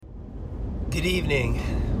Good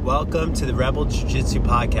evening. Welcome to the Rebel Jiu-Jitsu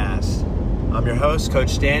Podcast. I'm your host,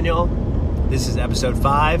 Coach Daniel. This is episode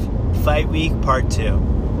 5, Fight Week Part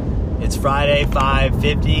 2. It's Friday,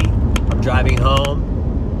 5:50. I'm driving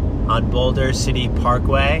home on Boulder City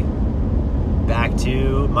Parkway back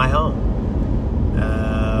to my home.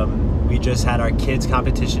 We just had our kids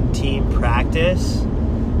competition team practice.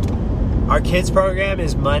 Our kids program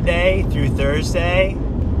is Monday through Thursday,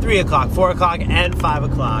 3 o'clock, 4 o'clock, and 5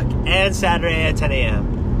 o'clock, and Saturday at 10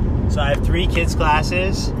 a.m. So I have 3 kids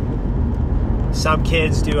classes. Some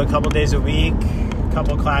kids do a couple days a week, a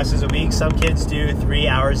couple classes a week. Some kids do 3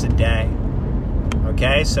 hours a day.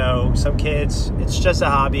 Okay, so some kids, it's just a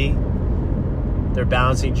hobby. They're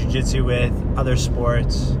balancing jiu-jitsu with other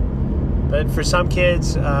sports. But for some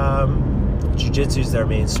kids, jiu-jitsu is their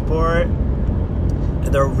main sport. And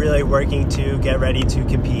they're really working to get ready to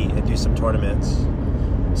compete and do some tournaments.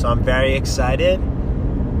 So I'm very excited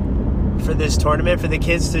for this tournament, for the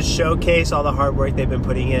kids to showcase all the hard work they've been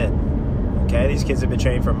putting in. Okay, these kids have been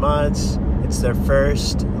training for months. It's their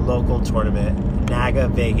first local tournament, NAGA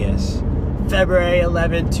Vegas, February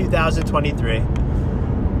 11, 2023.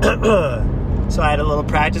 So I had a little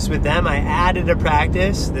practice with them. I added a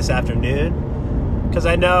practice this afternoon because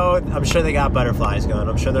I'm sure they got butterflies going.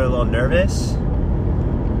 I'm sure they're a little nervous.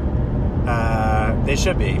 They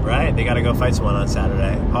should be, right? They got to go fight someone on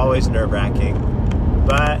Saturday. Always nerve-wracking.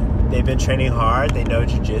 But they've been training hard. They know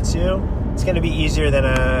jiu-jitsu. It's going to be easier than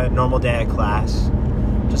a normal day at class.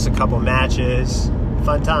 Just a couple matches.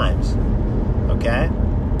 Fun times. Okay?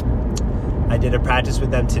 I did a practice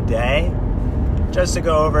with them today just to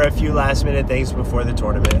go over a few last-minute things before the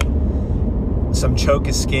tournament. Some choke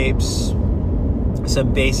escapes.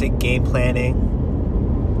 Some basic game planning.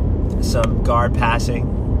 Some guard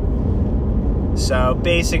passing. So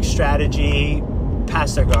basic strategy,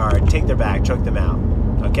 pass their guard, take their back, choke them out.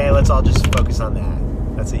 Okay, let's all just focus on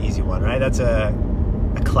that. That's an easy one, right? That's a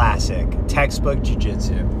classic, textbook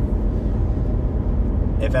jiu-jitsu.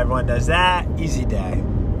 If everyone does that, easy day.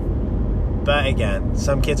 But again,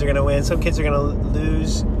 some kids are going to win, some kids are going to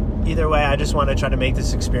lose. Either way, I just want to try to make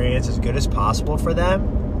this experience as good as possible for them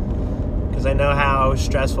because I know how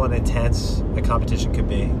stressful and intense a competition could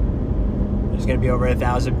be. There's going to be over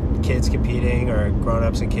 1,000 kids competing, or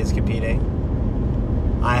grown-ups and kids competing.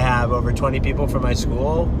 I have over 20 people from my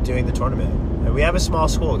school doing the tournament. And we have a small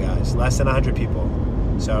school, guys, less than 100 people.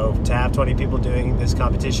 So to have 20 people doing this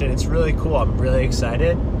competition, it's really cool. I'm really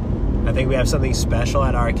excited. I think we have something special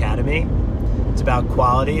at our academy. It's about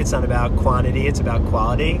quality. It's not about quantity. It's about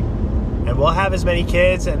quality. And we'll have as many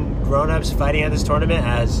kids and grown-ups fighting at this tournament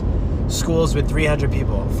as schools with 300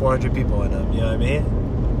 people, 400 people in them. You know what I mean?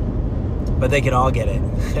 But they can all get it.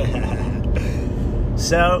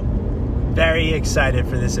 So, very excited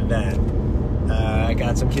for this event. I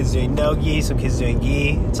got some kids doing no-gi, some kids doing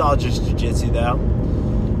gi. It's all just jiu-jitsu, though.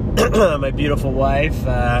 My beautiful wife,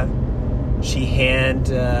 she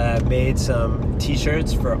made some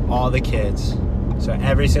t-shirts for all the kids. So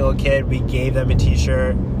every single kid, we gave them a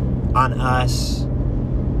t-shirt on us.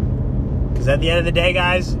 Because at the end of the day,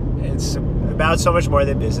 guys, it's about so much more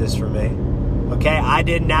than business for me. Okay, I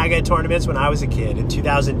did NAGA tournaments when I was a kid in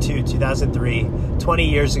 2002, 2003, 20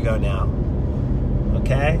 years ago now.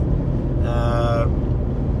 Okay?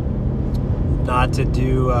 Not to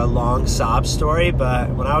do a long sob story,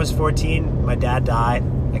 but when I was 14, my dad died.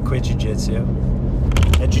 I quit jiu-jitsu.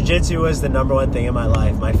 And jiu-jitsu was the number one thing in my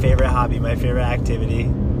life. My favorite hobby, my favorite activity.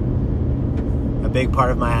 A big part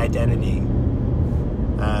of my identity.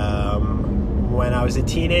 When I was a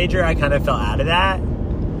teenager, I kind of fell out of that.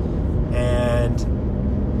 And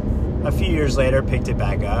a few years later, picked it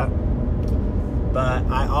back up. But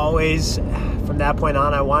I always, from that point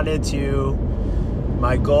on,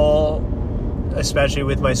 my goal, especially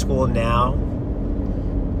with my school now,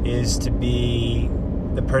 is to be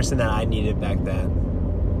the person that I needed back then.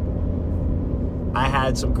 I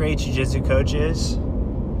had some great jiu-jitsu coaches,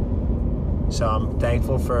 so I'm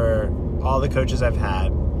thankful for all the coaches I've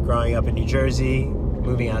had. Growing up in New Jersey,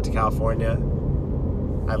 moving out to California,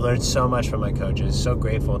 I've learned so much from my coaches, so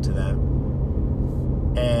grateful to them.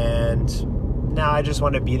 And now I just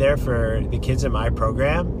want to be there for the kids in my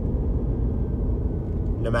program,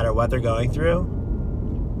 no matter what they're going through.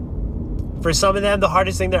 For some of them, the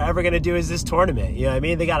hardest thing they're ever going to do is this tournament. You know what I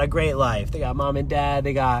mean? They got a great life. They got mom and dad.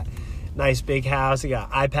 They got a nice big house. They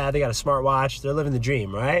got an iPad. They got a smartwatch. They're living the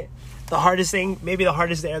dream, right? The hardest thing, maybe the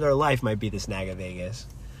hardest day of their life might be this NAGA Vegas.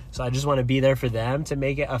 So I just want to be there for them to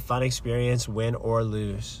make it a fun experience, win or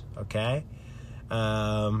lose, okay?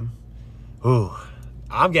 I'm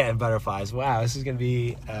getting butterflies. Wow, this is going to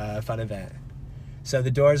be a fun event. So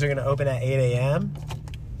the doors are going to open at 8 a.m.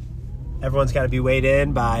 Everyone's got to be weighed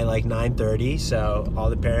in by like 9:30. So all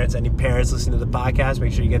the parents, any parents listening to the podcast,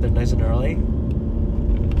 make sure you get there nice and early.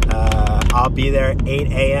 I'll be there 8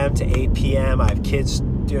 a.m. to 8 p.m. I have kids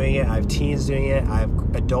doing it. I have teens doing it. I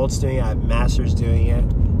have adults doing it. I have masters doing it.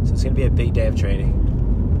 So it's going to be a big day of training.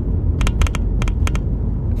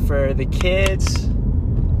 For the kids,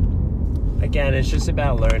 again, it's just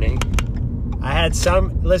about learning. I had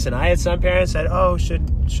some parents said, "Oh,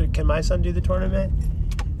 can my son do the tournament?"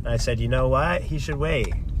 And I said, "You know what? He should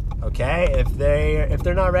wait. Okay? If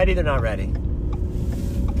they're not ready, they're not ready.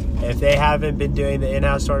 If they haven't been doing the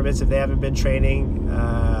in-house tournaments, if they haven't been training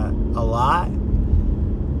a lot,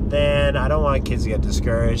 then I don't want kids to get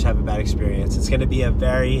discouraged, have a bad experience. It's going to be a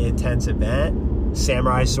very intense event.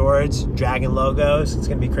 Samurai swords, dragon logos. It's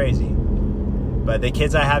going to be crazy. But the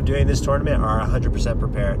kids I have doing this tournament are 100%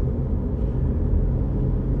 prepared.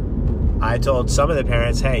 I told some of the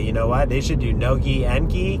parents, hey, you know what? They should do no gi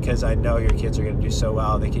and gi because I know your kids are going to do so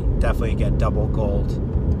well. They can definitely get double gold.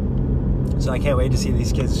 So I can't wait to see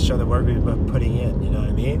these kids show the work we've been putting in, you know what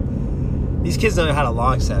I mean? These kids don't know how to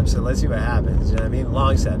long step, so let's see what happens, you know what I mean?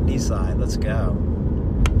 Long step, knee slide, let's go.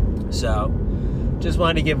 So, just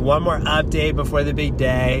wanted to give one more update before the big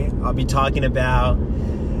day. I'll be talking about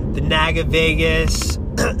the NAGA Vegas.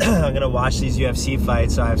 I'm going to watch these UFC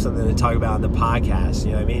fights, so I have something to talk about on the podcast,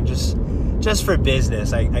 you know what I mean? Just for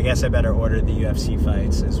business. I guess I better order the UFC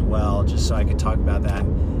fights as well, just so I can talk about that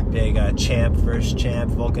big champ versus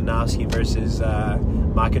champ, Volkanovski versus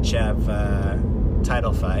Makhachev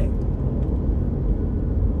title fight.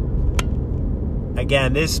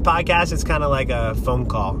 Again, this podcast is kind of like a phone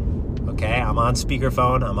call, okay? I'm on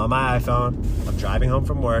speakerphone. I'm on my iPhone. I'm driving home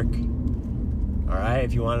from work. All right?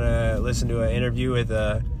 If you want to listen to an interview with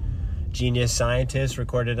a genius scientist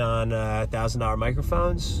recorded on $1,000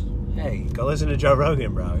 microphones, hey, go listen to Joe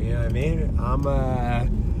Rogan, bro. You know what I mean? I'm a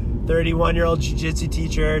 31-year-old jiu-jitsu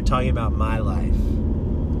teacher talking about my life.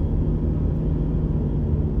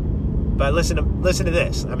 But listen to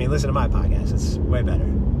this. I mean, listen to my podcast. It's way better.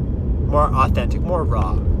 More authentic, more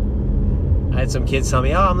raw. I had some kids tell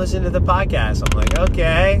me, oh, I'm listening to the podcast. I'm like,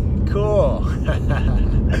 okay, cool.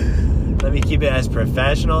 Let me keep it as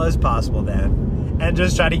professional as possible then. And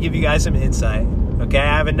just try to give you guys some insight. Okay,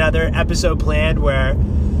 I have another episode planned where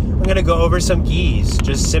I'm going to go over some gis,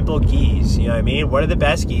 just simple gis, you know what I mean? What are the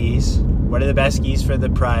best gis? What are the best gis for the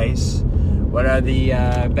price? What are the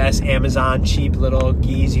best Amazon cheap little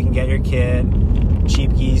gis you can get your kid?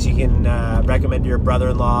 Cheap gis you can recommend to your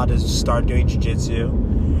brother-in-law to start doing jiu-jitsu.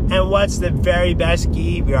 And what's the very best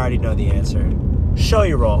gi? We already know the answer.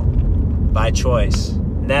 Shoyu roll, by choice,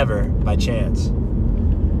 never by chance.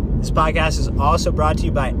 This podcast is also brought to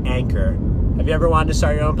you by Anchor. Have you ever wanted to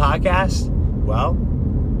start your own podcast? Well,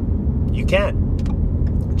 you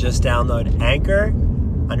can. Just download Anchor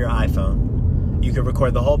on your iPhone. You can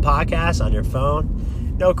record the whole podcast on your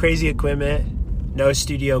phone. No crazy equipment. No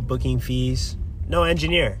studio booking fees. No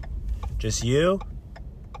engineer. Just you,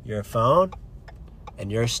 your phone,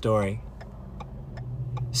 and your story.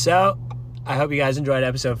 So, I hope you guys enjoyed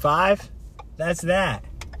episode 5. That's that.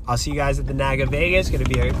 I'll see you guys at the NAGA Vegas. It's going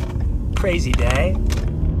to be a crazy day.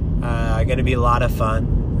 Going to be a lot of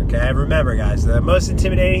fun. Okay, remember guys, the most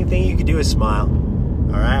intimidating thing you can do is smile.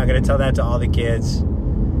 Alright, I'm going to tell that to all the kids.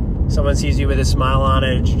 Someone sees you with a smile on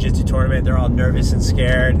at a jiu-jitsu tournament, they're all nervous and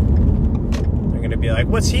scared. They're going to be like,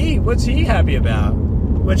 what's he happy about?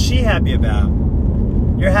 What's she happy about?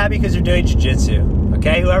 You're happy because you're doing jiu-jitsu.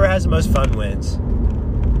 Okay, whoever has the most fun wins.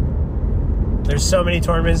 There's so many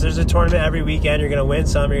tournaments. There's a tournament every weekend. You're going to win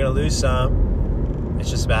some, you're going to lose some. It's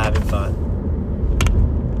just about having fun.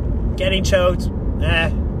 Getting choked,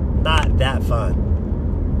 not that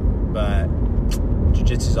fun. But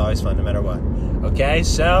jiu-jitsu is always fun no matter what. Okay,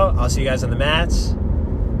 so I'll see you guys on the mats.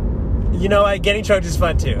 You know what? Getting choked is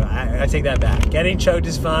fun too. I take that back. Getting choked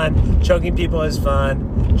is fun. Choking people is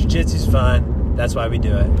fun. Jiu-jitsu is fun. That's why we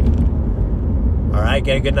do it. All right,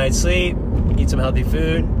 get a good night's sleep. Eat some healthy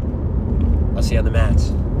food. I'll see you on the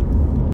mats.